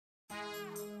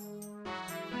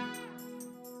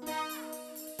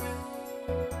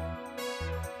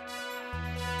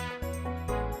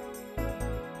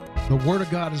The Word of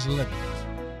God is living.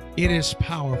 It is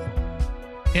powerful,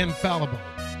 infallible,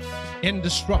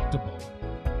 indestructible,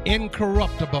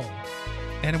 incorruptible,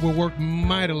 and it will work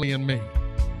mightily in me.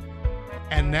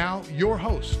 And now, your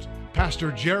host,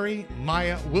 Pastor Jerry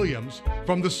Maya Williams,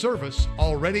 from the service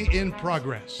already in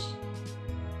progress.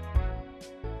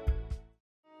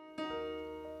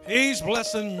 He's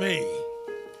blessing me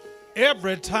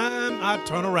every time I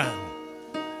turn around.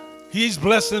 He's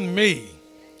blessing me.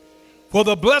 For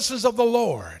the blessings of the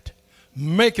Lord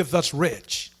maketh us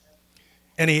rich,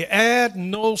 and he add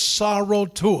no sorrow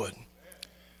to it.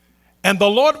 And the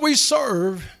Lord we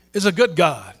serve is a good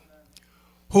God,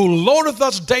 who loadeth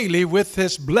us daily with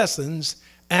his blessings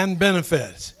and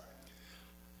benefits.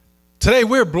 Today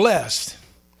we're blessed.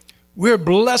 We're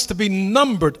blessed to be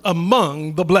numbered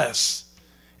among the blessed.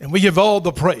 And we give all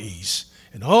the praise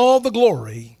and all the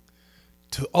glory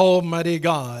to Almighty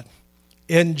God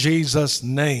in Jesus'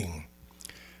 name.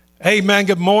 Amen.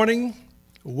 Good morning.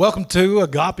 Welcome to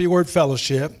Agape Word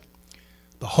Fellowship,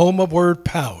 the home of word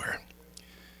power.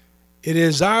 It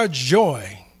is our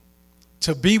joy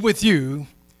to be with you,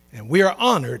 and we are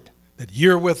honored that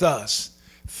you're with us.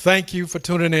 Thank you for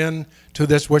tuning in to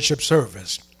this worship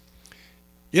service.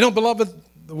 You know, beloved,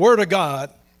 the Word of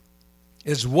God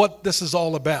is what this is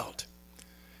all about.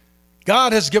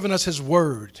 God has given us his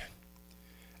Word,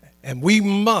 and we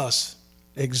must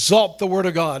exalt the Word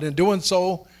of God. In doing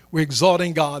so, we're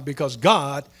exalting God, because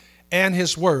God and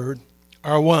his Word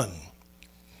are one.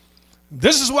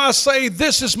 This is why I say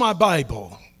this is my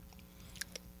Bible.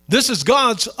 This is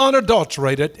God's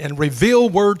unadulterated and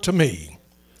revealed word to me.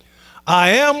 I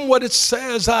am what it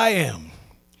says I am,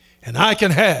 and I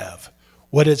can have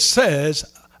what it says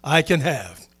I can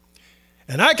have.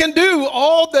 And I can do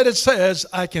all that it says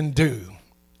I can do.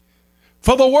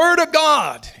 For the Word of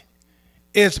God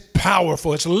is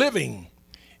powerful. It's living,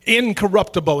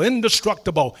 incorruptible,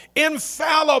 indestructible,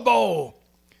 infallible.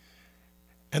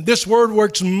 And this word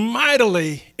works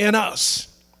mightily in us.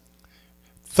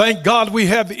 Thank God we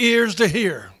have ears to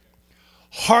hear,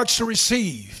 hearts to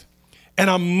receive, and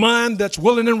a mind that's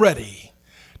willing and ready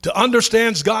to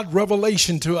understand God's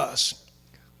revelation to us.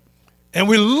 And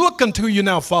we look unto you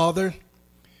now, Father.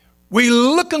 We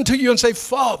look unto you and say,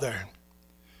 Father,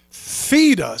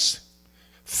 feed us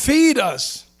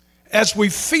as we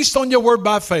feast on your word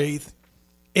by faith.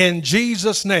 In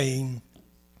Jesus' name,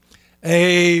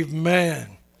 amen.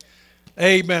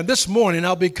 Amen. This morning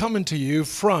I'll be coming to you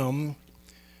from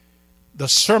the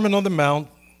Sermon on the Mount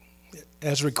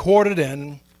as recorded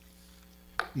in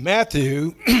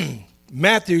Matthew,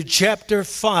 Matthew chapter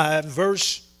 5,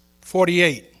 verse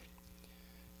 48.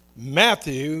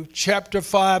 Matthew chapter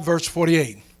 5, verse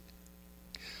 48.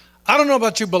 I don't know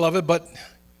about you, beloved, but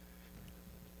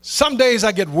some days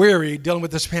I get weary dealing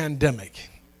with this pandemic.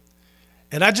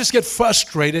 And I just get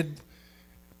frustrated,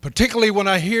 particularly when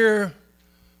I hear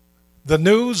the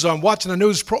news, or I'm watching a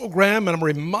news program, and I'm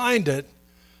reminded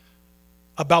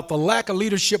about the lack of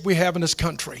leadership we have in this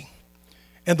country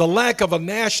and the lack of a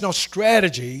national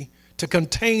strategy to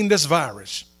contain this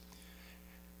virus.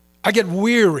 I get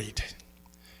wearied.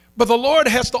 But the Lord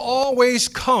has to always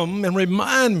come and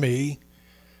remind me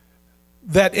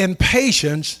that in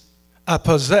patience I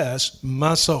possess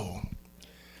my soul.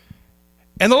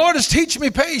 And the Lord is teaching me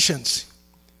patience.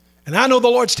 And I know the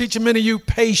Lord's teaching many of you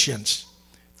patience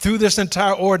through this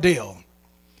entire ordeal.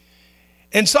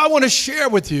 And so I want to share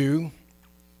with you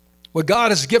what God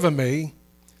has given me.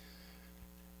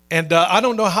 And I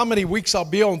don't know how many weeks I'll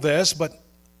be on this, but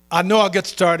I know I'll get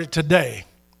started today.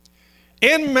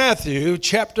 In Matthew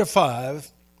chapter 5,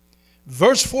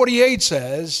 verse 48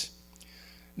 says,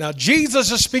 now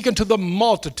Jesus is speaking to the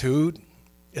multitude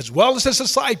as well as his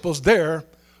disciples there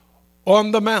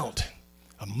on the mount.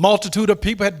 A multitude of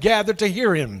people had gathered to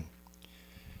hear him.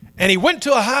 And he went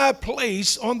to a high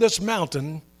place on this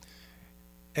mountain,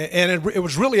 and it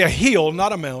was really a hill,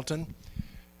 not a mountain,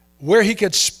 where he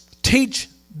could teach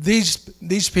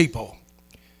these people.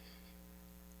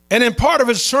 And in part of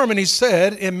his sermon, he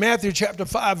said in Matthew chapter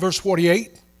 5, verse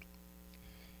 48,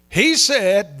 he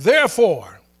said,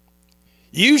 therefore,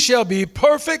 you shall be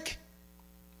perfect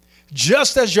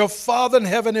just as your Father in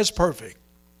heaven is perfect.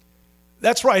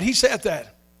 That's right, he said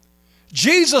that.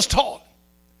 Jesus taught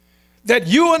that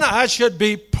you and I should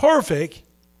be perfect.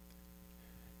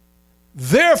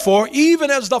 Therefore, even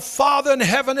as the Father in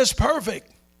heaven is perfect.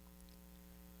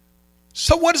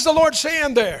 So what is the Lord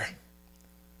saying there?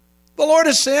 The Lord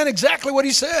is saying exactly what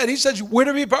he said. He says we're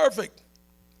to be perfect.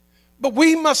 But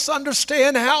we must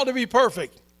understand how to be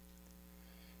perfect.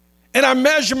 And our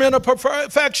measurement of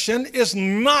perfection is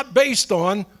not based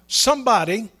on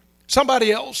somebody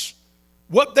else,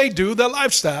 what they do, their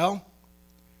lifestyle.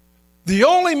 The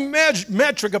only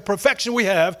metric of perfection we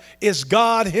have is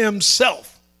God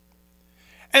himself.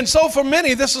 And so for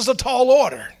many, this is a tall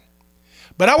order.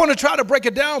 But I want to try to break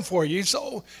it down for you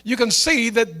so you can see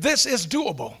that this is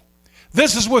doable.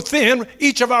 This is within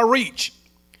each of our reach.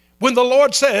 When the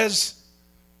Lord says,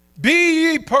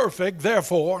 be ye perfect,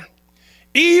 therefore,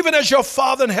 even as your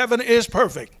Father in heaven is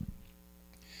perfect.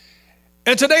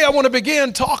 And today I want to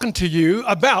begin talking to you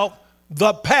about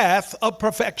the path of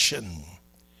perfection.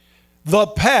 The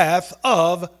path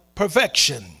of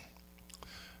perfection.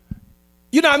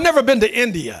 You know, I've never been to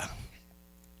India,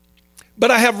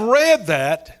 but I have read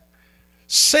that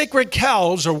sacred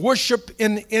cows are worshiped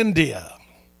in India.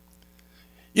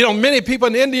 You know, many people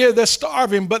in India, they're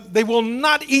starving, but they will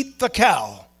not eat the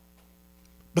cow,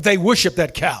 but they worship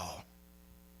that cow.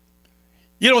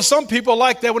 You know, some people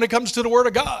like that when it comes to the Word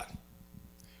of God.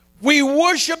 We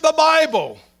worship the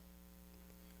Bible,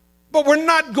 but we're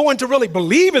not going to really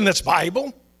believe in this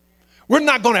Bible. We're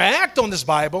not going to act on this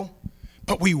Bible,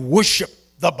 but we worship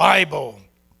the Bible.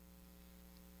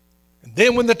 And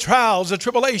then when the trials, the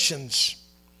tribulations,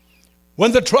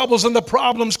 when the troubles and the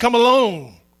problems come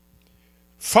along,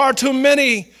 far too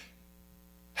many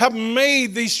have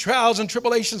made these trials and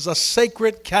tribulations a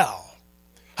sacred cow.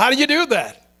 How do you do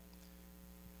that?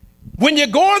 When you're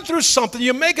going through something,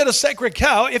 you make it a sacred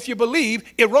cow if you believe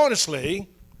erroneously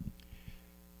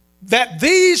that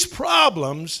these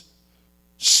problems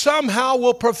somehow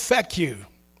will perfect you.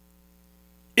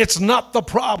 It's not the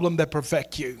problem that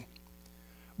perfects you.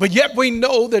 But yet we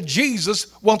know that Jesus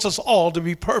wants us all to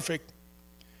be perfect,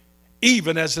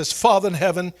 even as his Father in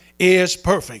heaven is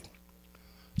perfect.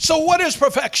 So what is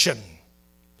perfection?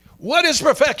 What is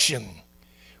perfection?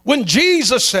 When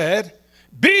Jesus said,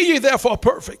 be ye therefore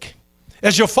perfect,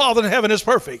 as your Father in heaven is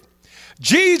perfect.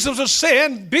 Jesus was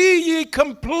saying, be ye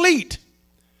complete.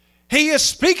 He is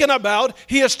speaking about,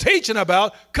 he is teaching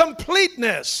about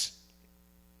completeness.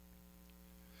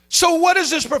 So what is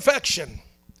this perfection?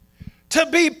 To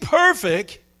be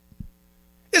perfect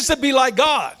is to be like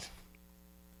God.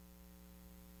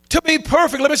 To be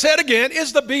perfect, let me say it again,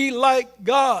 is to be like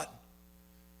God.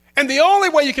 And the only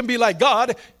way you can be like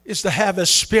God is to have a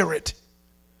spirit.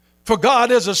 For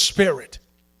God is a spirit.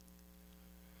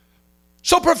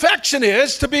 So perfection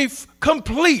is to be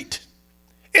complete.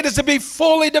 It is to be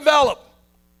fully developed.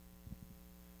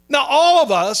 Now all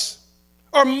of us,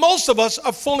 or most of us,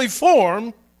 are fully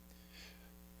formed,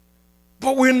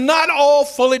 but we're not all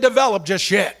fully developed just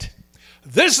yet.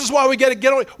 This is why we got to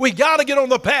get on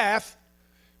the path.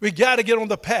 We got to get on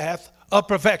the path of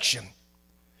perfection.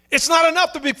 It's not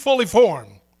enough to be fully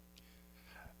formed.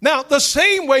 Now, the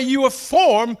same way you are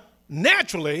formed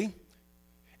naturally,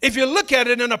 if you look at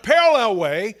it in a parallel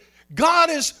way,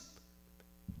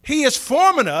 he is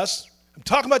forming us. I'm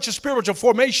talking about your spiritual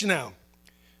formation now.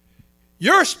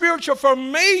 Your spiritual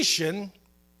formation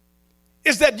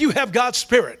is that you have God's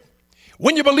Spirit.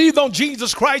 When you believe on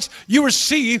Jesus Christ, you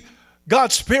receive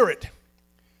God's Spirit.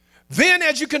 Then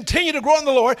as you continue to grow in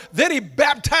the Lord, then he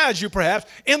baptizes you perhaps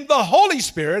in the Holy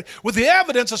Spirit with the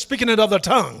evidence of speaking in other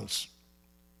tongues.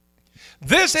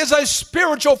 This is a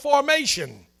spiritual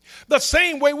formation, the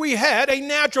same way we had a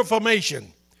natural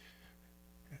formation.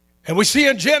 And we see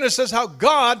in Genesis how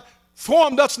God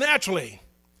formed us naturally.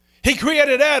 He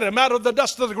created Adam out of the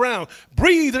dust of the ground,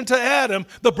 breathed into Adam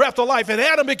the breath of life, and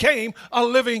Adam became a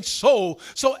living soul.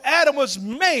 So Adam was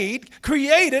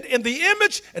created in the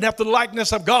image and after the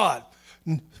likeness of God,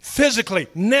 physically,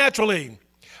 naturally.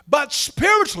 But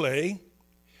spiritually,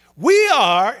 we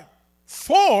are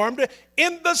formed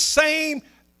in the same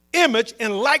image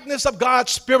and likeness of God,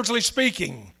 spiritually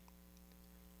speaking.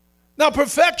 Now,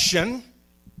 perfection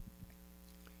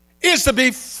is to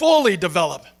be fully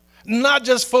developed, not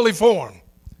just fully formed.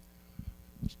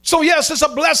 So yes, it's a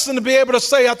blessing to be able to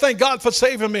say, I thank God for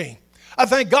saving me. I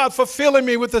thank God for filling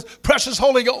me with the precious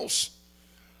Holy Ghost.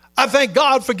 I thank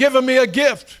God for giving me a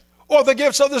gift or the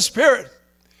gifts of the Spirit.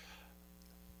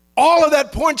 All of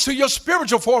that points to your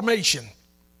spiritual formation.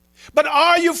 But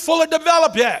are you fully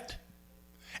developed yet?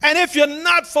 And if you're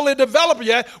not fully developed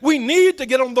yet, we need to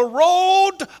get on the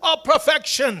road of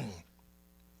perfection.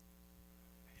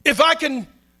 If I can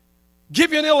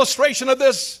give you an illustration of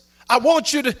this, I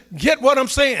want you to get what I'm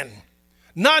saying.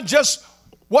 Not just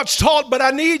what's taught, but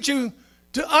I need you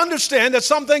to understand that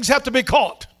some things have to be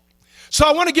caught. So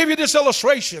I want to give you this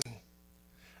illustration.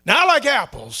 Now, I like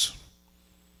apples.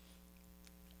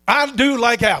 I do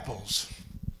like apples.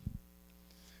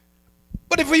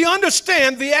 But if we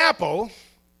understand the apple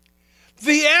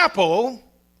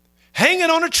hanging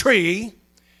on a tree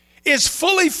is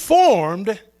fully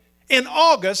formed in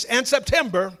August and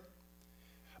September,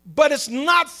 but it's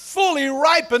not fully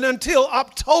ripened until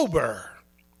October.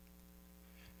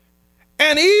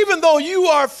 And even though you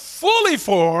are fully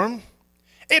formed,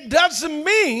 it doesn't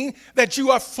mean that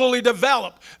you are fully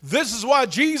developed. This is why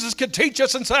Jesus could teach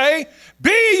us and say,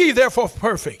 be ye therefore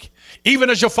perfect, even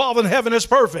as your Father in heaven is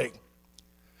perfect.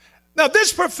 Now,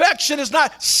 this perfection is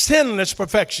not sinless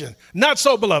perfection. Not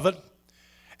so, beloved.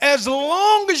 As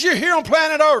long as you're here on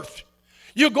planet Earth,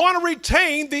 you're going to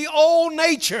retain the old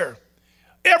nature.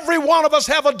 Every one of us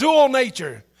have a dual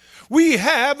nature. We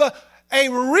have a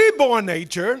reborn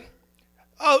nature,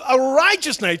 a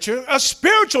righteous nature, a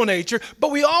spiritual nature, but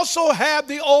we also have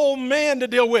the old man to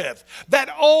deal with,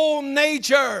 that old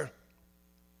nature.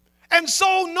 And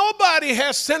so nobody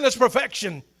has sinless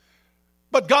perfection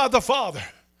but God the Father,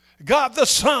 God the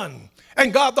Son,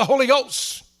 and God the Holy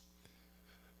Ghost.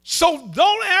 So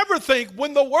don't ever think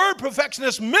when the word perfection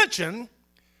is mentioned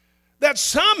that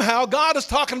somehow God is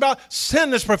talking about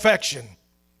sinless perfection.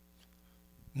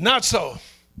 Not so.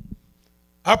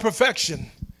 Our perfection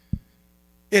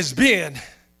is being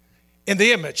in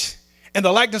the image and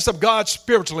the likeness of God,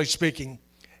 spiritually speaking,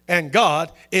 and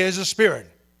God is a spirit.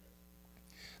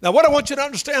 Now, what I want you to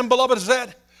understand, beloved, is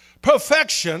that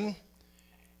perfection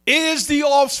is the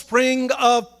offspring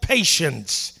of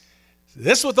patience.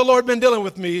 This is what the Lord has been dealing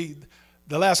with me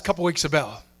the last couple weeks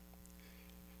about.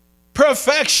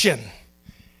 Perfection.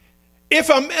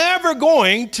 If I'm ever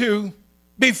going to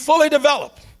be fully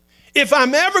developed, if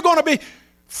I'm ever going to be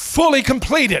fully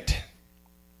completed,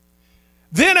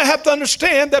 then I have to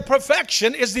understand that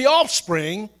perfection is the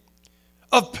offspring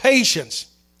of patience.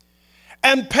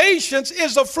 And patience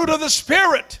is the fruit of the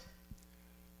Spirit.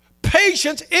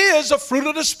 Patience is a fruit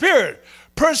of the Spirit,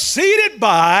 preceded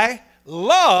by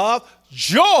love,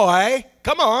 joy,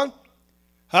 come on,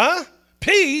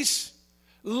 peace,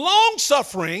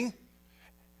 long-suffering,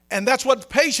 and that's what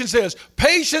patience is.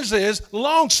 Patience is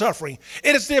long-suffering.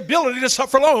 It is the ability to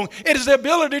suffer long. It is the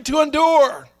ability to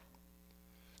endure.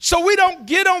 So we don't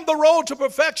get on the road to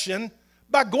perfection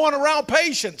by going around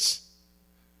patience.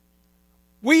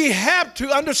 We have to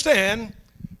understand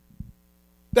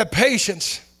that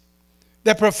patience,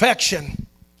 that perfection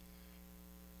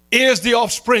is the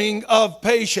offspring of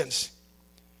patience.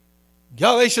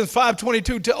 Galatians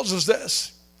 5:22 tells us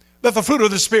this, that the fruit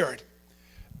of the Spirit.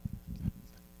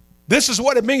 This is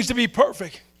what it means to be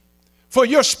perfect. For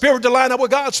your spirit to line up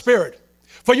with God's Spirit.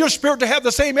 For your spirit to have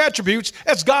the same attributes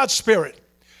as God's Spirit.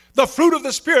 The fruit of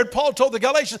the Spirit, Paul told the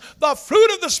Galatians, the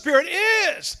fruit of the Spirit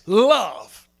is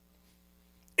love.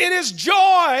 It is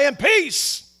joy and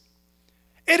peace.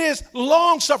 It is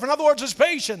long-suffering. In other words, it's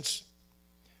patience.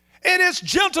 It is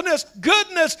gentleness,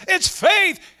 goodness, it's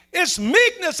faith, it's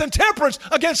meekness and temperance.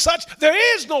 Against such,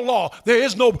 there is no law. There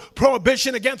is no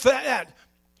prohibition against that.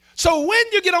 So when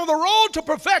you get on the road to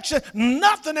perfection,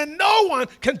 nothing and no one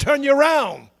can turn you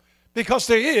around because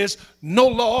there is no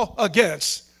law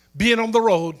against being on the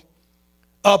road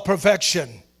of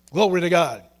perfection. Glory to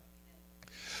God.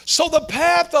 So the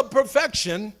path of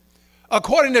perfection,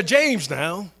 according to James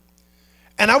now,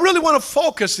 and I really want to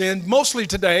focus in mostly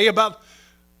today about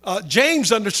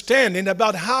James' understanding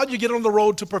about how you get on the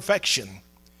road to perfection.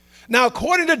 Now,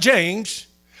 according to James,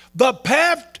 the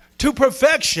path to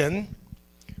perfection,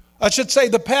 I should say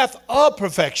the path of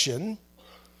perfection,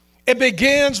 it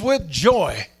begins with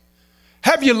joy.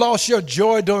 Have you lost your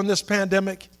joy during this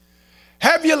pandemic?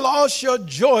 Have you lost your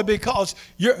joy because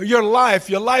your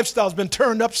lifestyle has been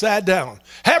turned upside down?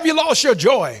 Have you lost your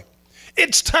joy?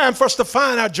 It's time for us to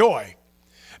find our joy.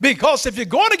 Because if you're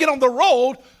going to get on the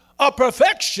road of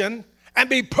perfection and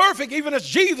be perfect, even as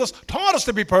Jesus taught us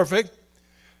to be perfect,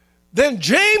 then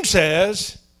James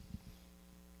says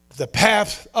the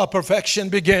path of perfection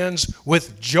begins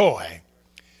with joy.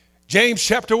 James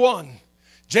chapter 1.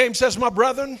 James says, my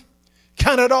brethren,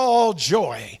 count it all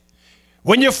joy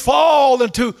when you fall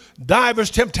into divers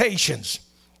temptations,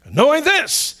 knowing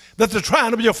this, that the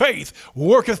trying of your faith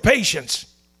worketh patience.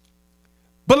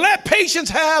 But let patience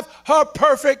have her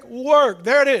perfect work.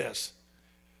 There it is.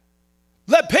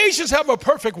 Let patience have her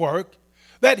perfect work,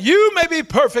 that you may be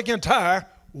perfect, entire,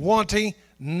 wanting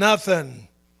nothing.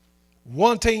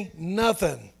 Wanting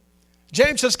nothing.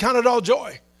 James says, count it all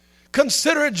joy.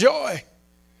 Consider it joy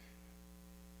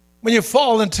when you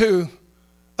fall into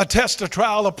a test, a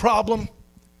trial, a problem.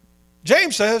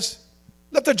 James says,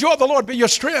 let the joy of the Lord be your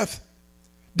strength.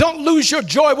 Don't lose your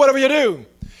joy, whatever you do.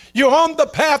 You're on the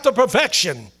path to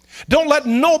perfection. Don't let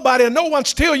nobody and no one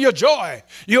steal your joy.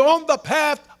 You're on the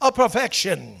path of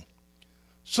perfection.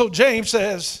 So James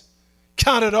says,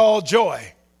 count it all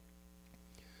joy.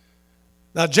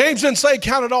 Now, James didn't say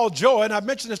count it all joy, and I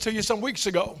mentioned this to you some weeks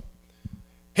ago.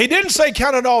 He didn't say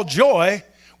count it all joy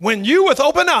when you with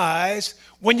open eyes,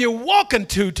 when you walk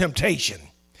into temptation,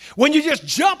 when you just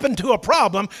jump into a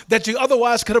problem that you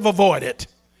otherwise could have avoided.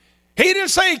 He didn't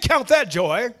say count that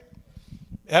joy.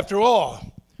 After all,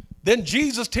 didn't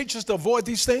Jesus teach us to avoid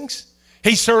these things?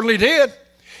 He certainly did.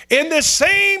 In this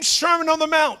same Sermon on the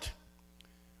Mount,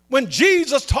 when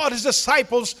Jesus taught his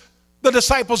disciples the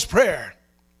disciples' prayer,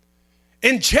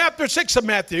 in chapter 6 of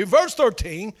Matthew, verse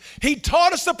 13, he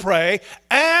taught us to pray,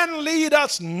 and lead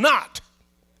us not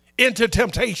into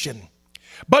temptation,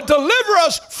 but deliver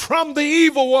us from the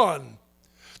evil one.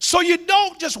 So you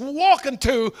don't just walk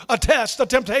into a test, a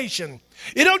temptation.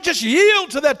 You don't just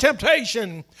yield to that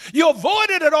temptation. You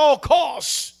avoid it at all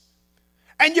costs.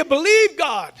 And you believe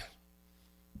God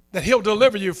that he'll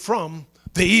deliver you from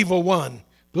the evil one.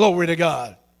 Glory to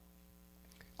God.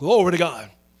 Glory to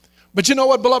God. But you know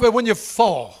what, beloved, when you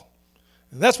fall,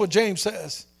 and that's what James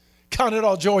says, count it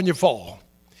all joy when you fall.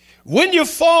 When you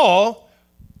fall,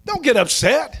 don't get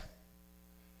upset.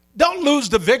 Don't lose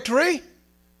the victory.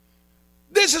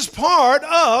 This is part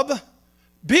of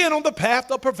being on the path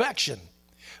of perfection.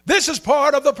 This is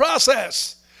part of the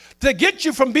process to get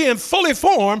you from being fully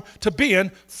formed to being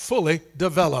fully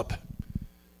developed.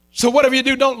 So whatever you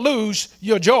do, don't lose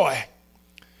your joy.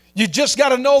 You just got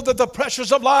to know that the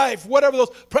pressures of life, whatever those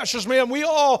pressures may be, we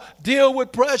all deal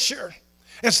with pressure.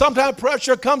 And sometimes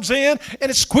pressure comes in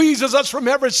and it squeezes us from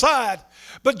every side.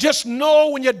 But just know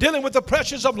when you're dealing with the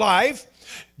pressures of life,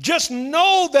 just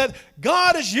know that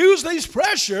God has used these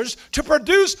pressures to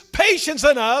produce patience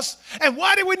in us. And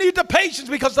why do we need the patience?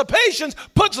 Because the patience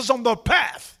puts us on the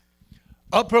path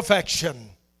of perfection.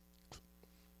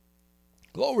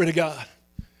 Glory to God.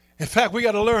 In fact, we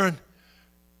got to learn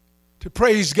to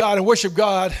praise God and worship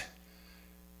God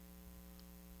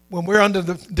when we're under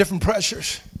the different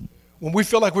pressures. When we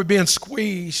feel like we're being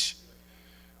squeezed,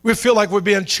 we feel like we're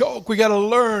being choked, we got to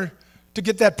learn to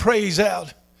get that praise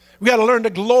out. We got to learn to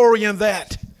glory in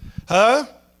that. Huh?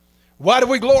 Why do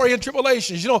we glory in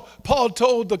tribulations? You know, Paul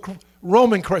told the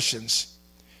Roman Christians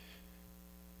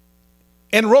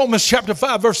in Romans chapter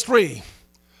 5, verse 3,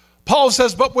 Paul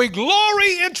says, but we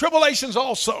glory in tribulations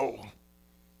also.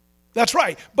 That's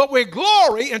right. But we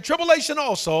glory in tribulation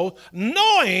also,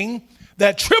 knowing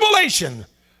that tribulation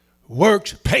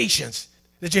works patience.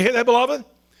 Did you hear that, beloved?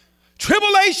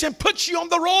 Tribulation puts you on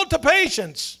the road to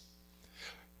patience.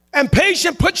 And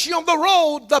patience puts you on the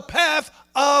road, the path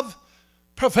of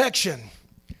perfection.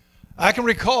 I can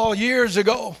recall years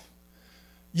ago,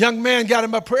 a young man got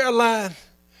in my prayer line,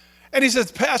 and he says,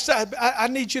 Pastor, I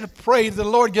need you to pray that the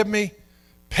Lord give me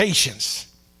patience.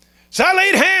 So I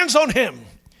laid hands on him,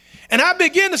 and I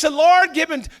began to say, Lord, give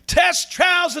him tests,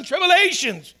 trials, and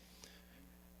tribulations.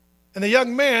 And the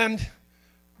young man,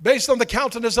 based on the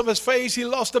countenance of his face, he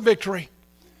lost the victory.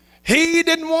 He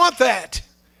didn't want that.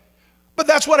 But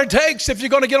that's what it takes if you're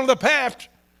going to get on the path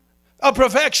of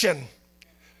perfection.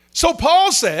 So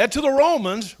Paul said to the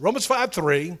Romans, Romans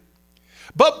 5:3,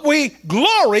 but we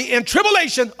glory in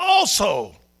tribulation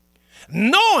also,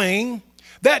 knowing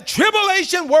that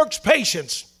tribulation works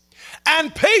patience,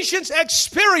 and patience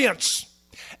experience,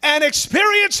 and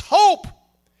experience hope.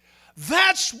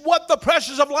 That's what the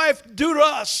pressures of life do to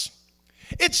us.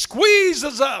 It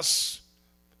squeezes us.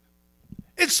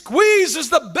 It squeezes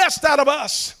the best out of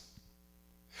us.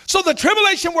 So the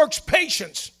tribulation works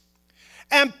patience,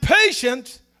 and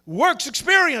patience works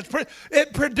experience.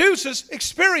 It produces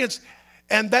experience,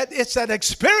 and that it's that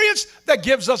experience that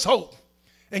gives us hope.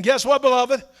 And guess what,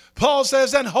 beloved? Paul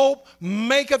says, and hope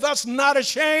maketh us not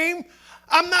ashamed.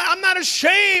 I'm not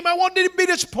ashamed. I won't be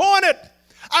disappointed.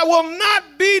 I will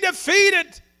not be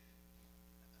defeated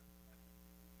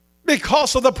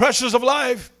because of the pressures of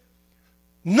life.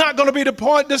 Not going to be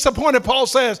disappointed, Paul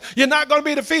says. You're not going to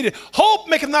be defeated. Hope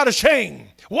maketh not ashamed.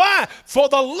 Why? For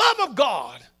the love of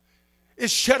God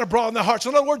is shed abroad in the hearts.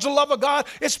 In other words, the love of God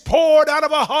is poured out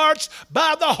of our hearts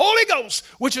by the Holy Ghost,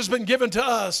 which has been given to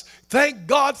us. Thank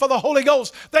God for the Holy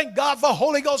Ghost. Thank God for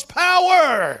Holy Ghost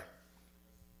power.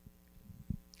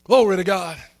 Glory to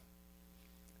God.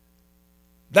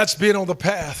 That's being on the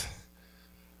path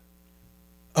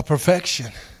of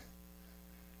perfection.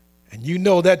 And you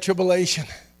know that tribulation,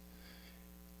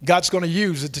 God's going to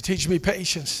use it to teach me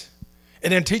patience.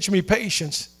 And then teach me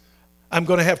patience, I'm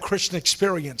going to have Christian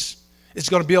experience. It's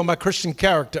going to build my Christian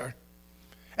character.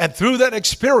 And through that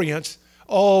experience,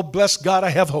 oh, bless God, I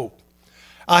have hope.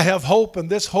 I have hope, and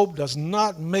this hope does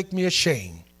not make me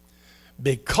ashamed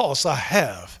because I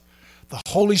have the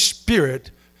Holy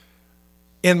Spirit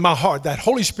in my heart. That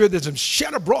Holy Spirit that's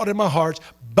shed abroad in my heart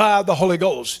by the Holy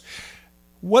Ghost.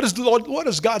 What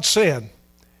is God saying?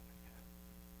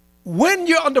 when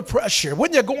you're under pressure,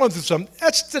 when you're going through something,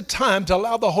 that's the time to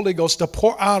allow the Holy Ghost to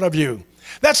pour out of you.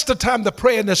 That's the time to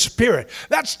pray in the Spirit.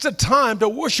 That's the time to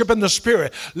worship in the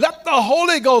Spirit. Let the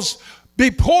Holy Ghost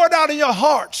be poured out in your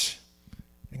hearts.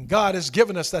 And God has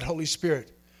given us that Holy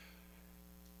Spirit.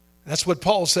 That's what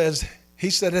Paul says. He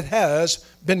said it has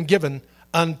been given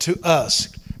unto us.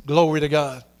 Glory to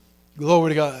God.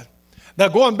 Glory to God. Now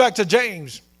going back to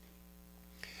James.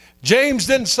 James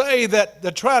didn't say that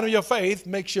the trying of your faith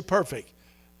makes you perfect.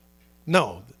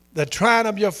 No, the trying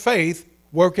of your faith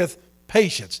worketh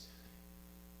patience.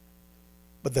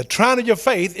 But the trying of your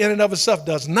faith in and of itself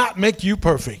does not make you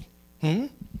perfect.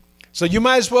 So you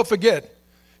might as well forget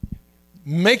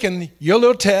making your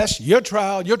little test, your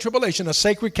trial, your tribulation a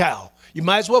sacred cow. You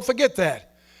might as well forget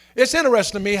that. It's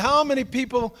interesting to me how many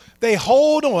people, they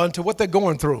hold on to what they're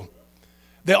going through.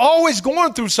 They're always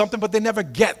going through something, but they never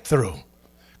get through.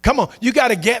 Come on, you got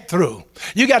to get through.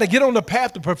 You got to get on the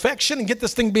path to perfection and get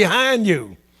this thing behind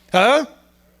you. Huh?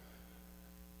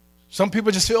 Some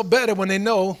people just feel better when they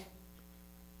know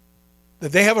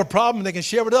that they have a problem, they can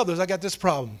share with others. I got this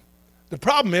problem. The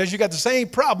problem is you got the same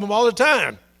problem all the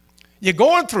time. You're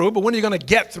going through, but when are you going to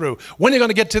get through? When are you going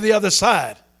to get to the other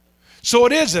side? So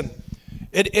it isn't,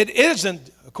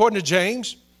 according to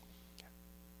James,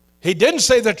 he didn't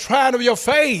say the trying of your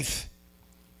faith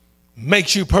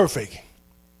makes you perfect.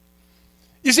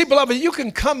 You see, beloved, you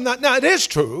can come, now it is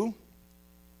true,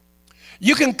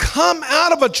 you can come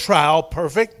out of a trial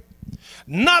perfect,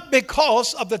 not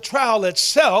because of the trial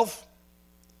itself,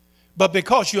 but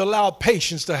because you allow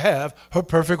patience to have her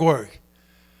perfect work.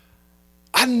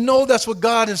 I know that's what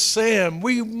God is saying.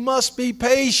 We must be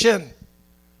patient.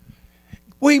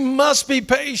 We must be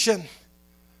patient.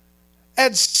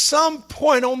 At some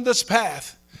point on this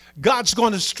path, God's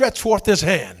going to stretch forth his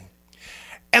hand.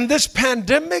 And this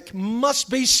pandemic must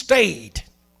be stayed.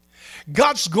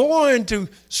 God's going to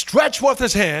stretch forth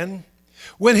his hand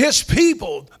when his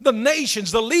people, the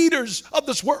nations, the leaders of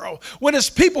this world, when his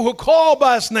people who call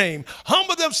by his name,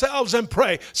 humble themselves and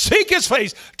pray, seek his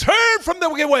face, turn from their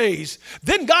wicked ways,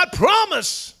 then God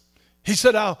promised, he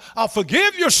said, I'll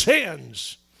forgive your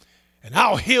sins and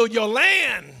I'll heal your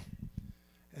land.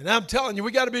 And I'm telling you,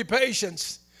 we got to be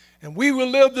patient. And we will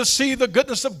live to see the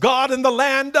goodness of God in the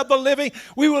land of the living.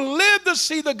 We will live to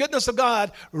see the goodness of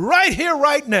God right here,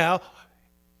 right now,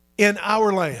 in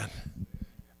our land.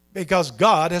 Because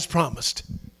God has promised.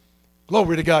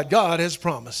 Glory to God. God has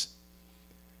promised.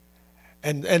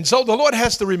 And so the Lord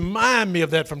has to remind me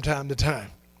of that from time to time.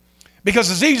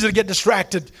 Because it's easy to get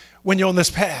distracted when you're on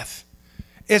this path.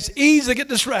 It's easy to get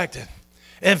distracted.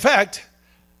 In fact,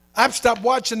 I've stopped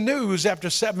watching news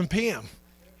after 7 p.m.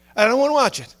 I don't want to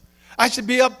watch it. I should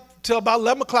be up till about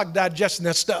 11 o'clock digesting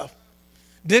that stuff.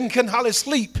 Then couldn't hardly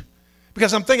sleep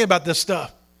because I'm thinking about this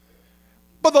stuff.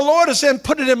 But the Lord is saying,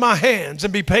 put it in my hands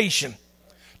and be patient.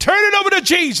 Turn it over to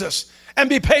Jesus and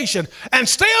be patient and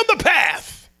stay on the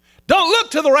path. Don't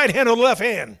look to the right hand or the left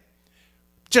hand.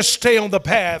 Just stay on the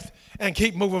path and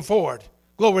keep moving forward.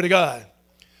 Glory to God.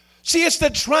 See, it's the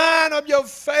trying of your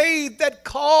faith that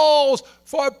calls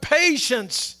for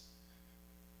patience.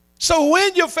 So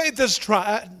when your faith is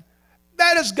tried,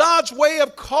 that is God's way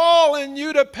of calling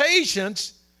you to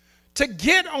patience to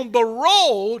get on the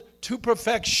road to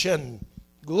perfection.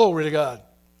 Glory to God.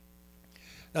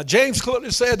 Now, James clearly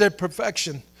said that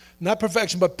perfection, not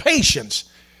perfection, but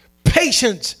patience.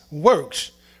 Patience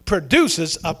works,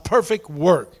 produces a perfect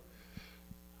work.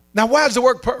 Now, why is the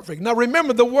work perfect? Now,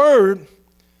 remember the word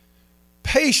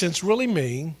patience really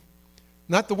means,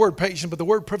 not the word patient, but the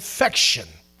word perfection.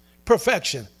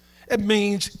 Perfection. It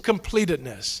means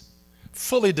completedness,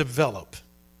 fully developed.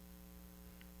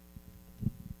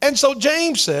 And so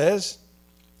James says,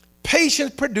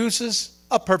 patience produces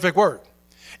a perfect work.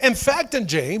 In fact, in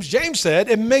James said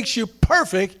it makes you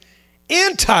perfect,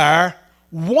 entire,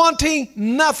 wanting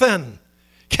nothing.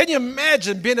 Can you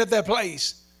imagine being at that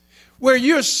place where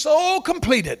you're so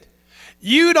completed,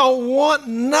 you don't want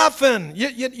nothing.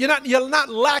 You're not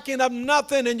lacking of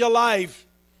nothing in your life.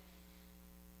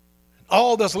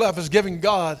 All that's left is giving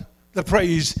God the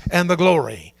praise and the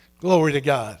glory. Glory to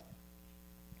God.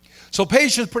 So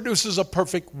patience produces a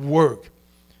perfect work.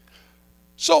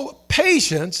 So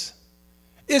patience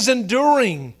is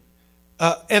enduring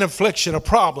an affliction, a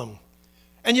problem.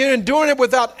 And you're enduring it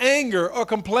without anger or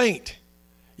complaint.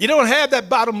 You don't have that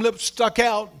bottom lip stuck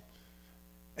out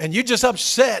and you're just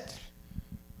upset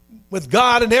with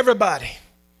God and everybody.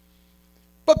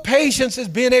 But patience is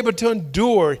being able to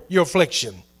endure your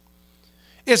affliction.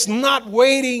 It's not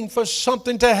waiting for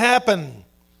something to happen,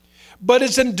 but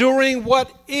it's enduring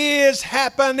what is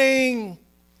happening.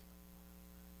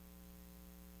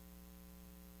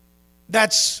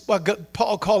 That's what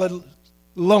Paul called it,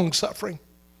 long suffering.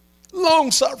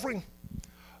 Long suffering.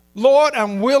 Lord,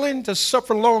 I'm willing to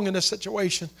suffer long in this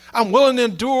situation. I'm willing to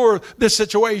endure this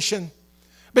situation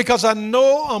because I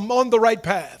know I'm on the right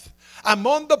path. I'm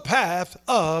on the path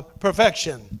of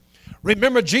perfection.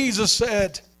 Remember, Jesus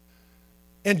said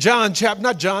in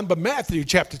Matthew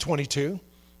chapter 22.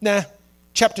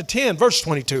 Chapter 10, verse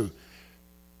 22.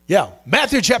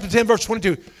 Matthew chapter 10, verse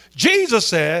 22. Jesus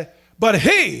said, but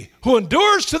he who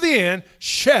endures to the end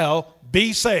shall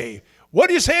be saved. What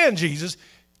are you saying, Jesus?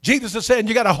 Jesus is saying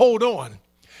you got to hold on.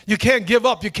 You can't give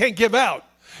up. You can't give out.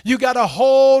 You got to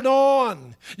hold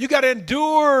on. You got to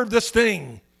endure this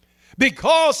thing.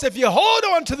 Because if you hold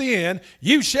on to the end,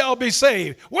 you shall be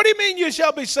saved. What do you mean you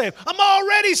shall be saved? I'm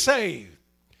already saved.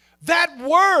 That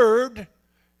word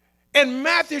in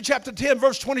Matthew chapter 10,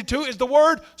 verse 22 is the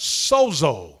word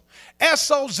sozo.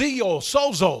 S-O-Z-O,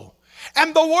 sozo.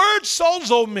 And the word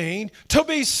sozo means to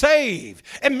be saved.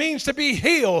 It means to be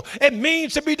healed. It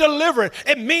means to be delivered.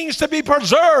 It means to be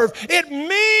preserved. It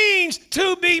means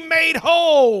to be made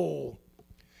whole.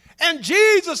 And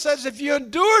Jesus says, if you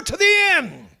endure to the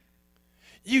end,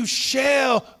 you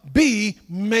shall be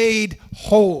made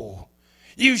whole.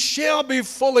 You shall be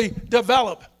fully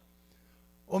developed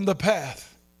on the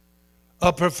path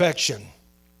of perfection.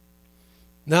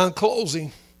 Now, in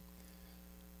closing,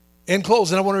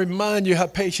 I want to remind you how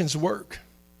patience works.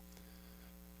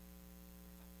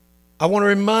 I want to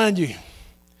remind you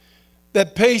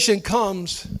that patience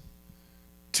comes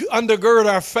to undergird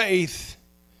our faith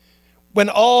when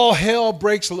all hell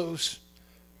breaks loose.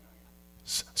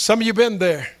 Some of you have been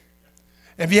there.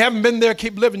 If you haven't been there,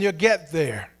 keep living, you'll get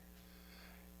there.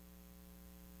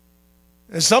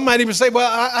 And some might even say,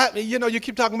 well, you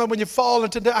keep talking about when you fall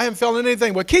into death. I haven't fallen into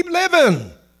anything. Well, keep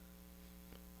living.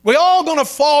 We're all going to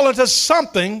fall into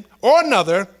something or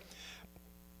another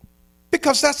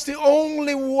because that's the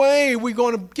only way we're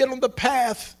going to get on the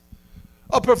path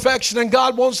of perfection. And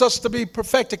God wants us to be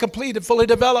perfected, completed, fully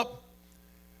developed.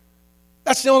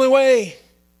 That's the only way.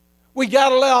 We got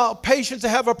to allow patience to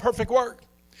have a perfect work,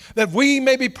 that we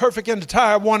may be perfect and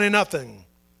entire, wanting nothing.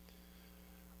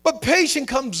 But patience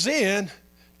comes in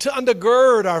to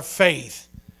undergird our faith,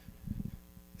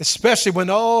 especially when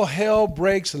all hell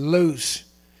breaks loose.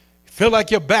 Feel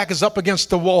like your back is up against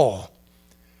the wall.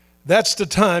 That's the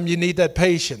time you need that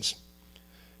patience.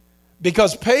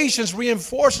 Because patience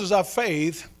reinforces our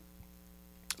faith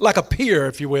like a pier,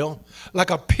 if you will. Like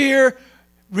a pier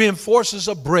reinforces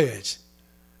a bridge.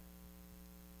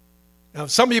 Now,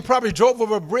 some of you probably drove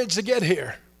over a bridge to get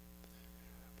here.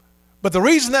 But the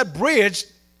reason that bridge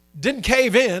didn't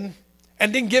cave in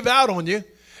and didn't give out on you,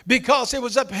 because it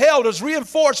was upheld, it was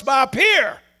reinforced by a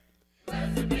pier.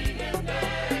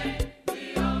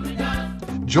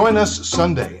 Join us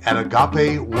Sunday at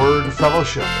Agape Word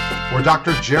Fellowship, where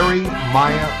Dr. Jerry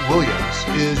Maya Williams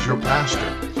is your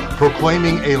pastor,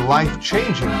 proclaiming a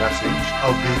life-changing message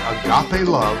of the agape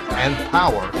love and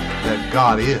power that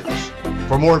God is.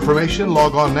 For more information,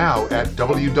 log on now at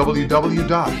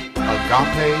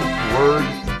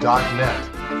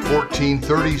www.agapeword.net,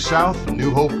 1430 South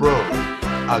New Hope Road.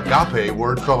 Agape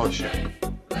Word Fellowship.